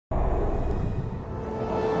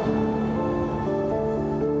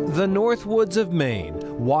The North Woods of Maine,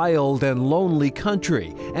 wild and lonely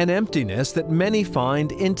country, an emptiness that many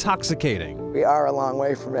find intoxicating. We are a long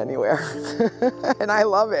way from anywhere, and I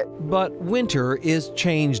love it. But winter is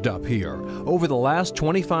changed up here. Over the last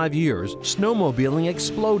 25 years, snowmobiling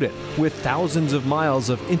exploded with thousands of miles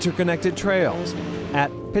of interconnected trails.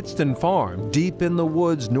 At Pittston Farm, deep in the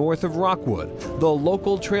woods north of Rockwood, the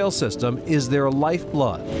local trail system is their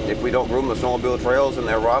lifeblood. If we don't groom the snowmobile trails and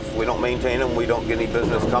they're rough, we don't maintain them, we don't get any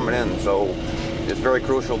business coming in. So it's very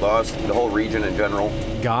crucial to us, the whole region in general.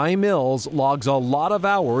 Guy Mills logs a lot of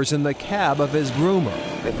hours in the cab of his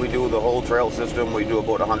groomer. If we do the whole trail system, we do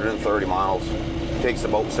about 130 miles. It takes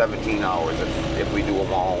about 17 hours if we do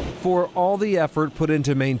them all. For all the effort put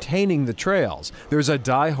into maintaining the trails, there's a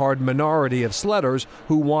die-hard minority of sledders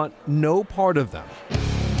who want no part of them.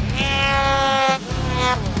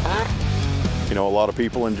 You know, a lot of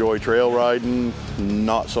people enjoy trail riding,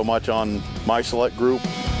 not so much on my select group.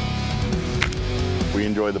 We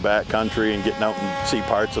enjoy the backcountry and getting out and see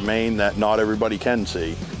parts of Maine that not everybody can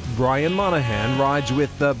see. Brian Monahan rides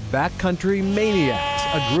with the Backcountry Maniacs,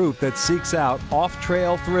 a group that seeks out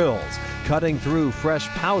off-trail thrills, cutting through fresh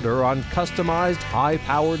powder on customized,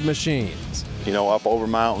 high-powered machines. You know, up over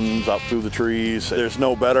mountains, up through the trees. There's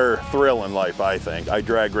no better thrill in life, I think. I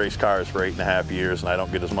drag race cars for 8.5 years, and I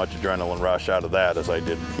don't get as much adrenaline rush out of that as I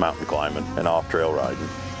did mountain climbing and off-trail riding.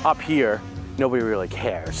 Up here, nobody really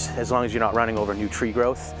cares, as long as you're not running over new tree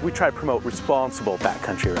growth. We try to promote responsible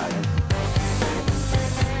backcountry riding.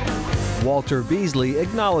 Walter Beasley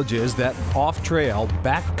acknowledges that off-trail,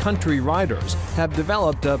 backcountry riders have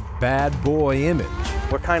developed a bad boy image.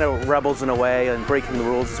 We're kind of rebels in a way, and breaking the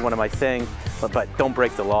rules is one of my things, but don't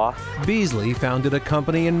break the law. Beasley founded a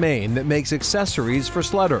company in Maine that makes accessories for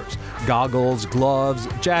sledders, goggles, gloves,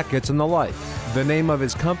 jackets, and the like. The name of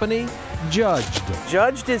his company? Judged.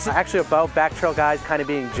 Judged is actually about back trail guys kind of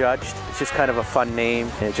being judged. It's just kind of a fun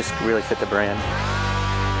name, and it just really fit the brand.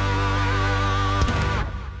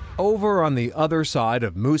 Over on the other side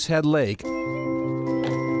of Moosehead Lake,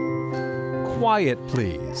 quiet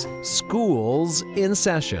please, school's in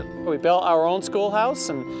session. We built our own schoolhouse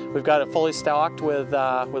and we've got it fully stocked with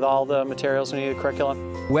all the materials we need, the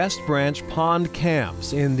curriculum. West Branch Pond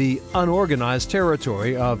Camps in the unorganized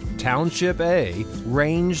territory of Township A,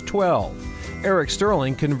 Range 12. Eric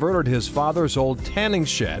Sterling converted his father's old tanning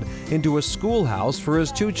shed into a schoolhouse for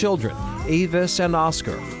his two children, Avis and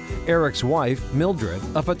Oscar. Eric's wife, Mildred,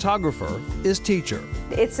 a photographer, is teacher.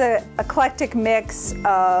 It's an eclectic mix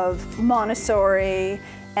of Montessori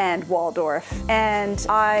and Waldorf, and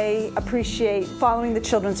I appreciate following the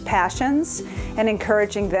children's passions and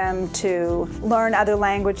encouraging them to learn other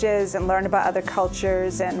languages and learn about other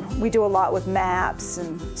cultures, and we do a lot with maps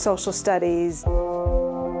and social studies.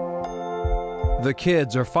 The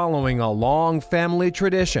kids are following a long family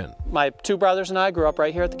tradition. My two brothers and I grew up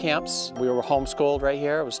right here at the camps. We were homeschooled right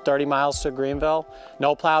here. It was 30 miles to Greenville.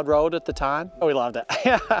 No plowed road at the time. We loved it.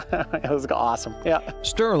 It was awesome. Yeah.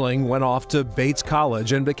 Sterling went off to Bates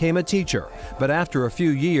College and became a teacher. But after a few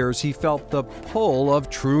years, he felt the pull of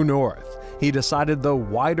true north. He decided the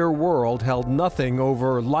wider world held nothing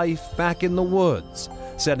over life back in the woods,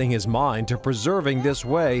 setting his mind to preserving this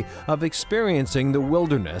way of experiencing the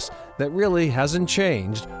wilderness that really hasn't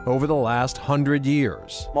changed over the last 100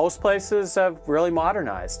 years. Most places have really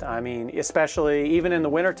modernized. I mean, especially even in the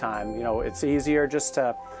wintertime, you know, it's easier just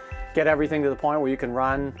to get everything to the point where you can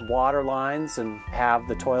run water lines and have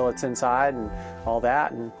the toilets inside and all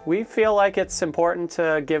that. And we feel like it's important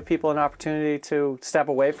to give people an opportunity to step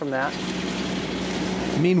away from that.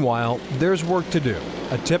 Meanwhile, there's work to do.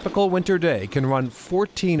 A typical winter day can run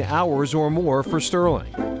 14 hours or more for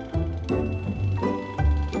Sterling.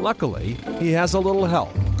 Luckily, he has a little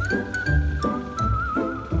help.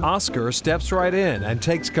 Oscar steps right in and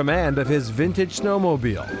takes command of his vintage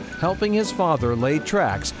snowmobile, helping his father lay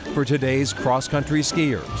tracks for today's cross-country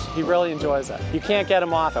skiers. He really enjoys it. You can't get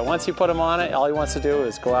him off it. Once you put him on it, all he wants to do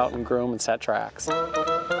is go out and groom and set tracks.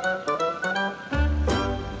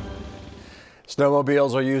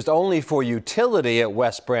 Snowmobiles are used only for utility at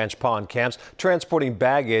West Branch Pond Camps, transporting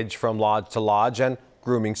baggage from lodge to lodge and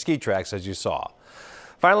grooming ski tracks, as you saw.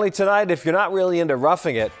 Finally tonight, if you're not really into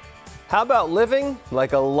roughing it, how about living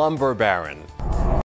like a lumber baron?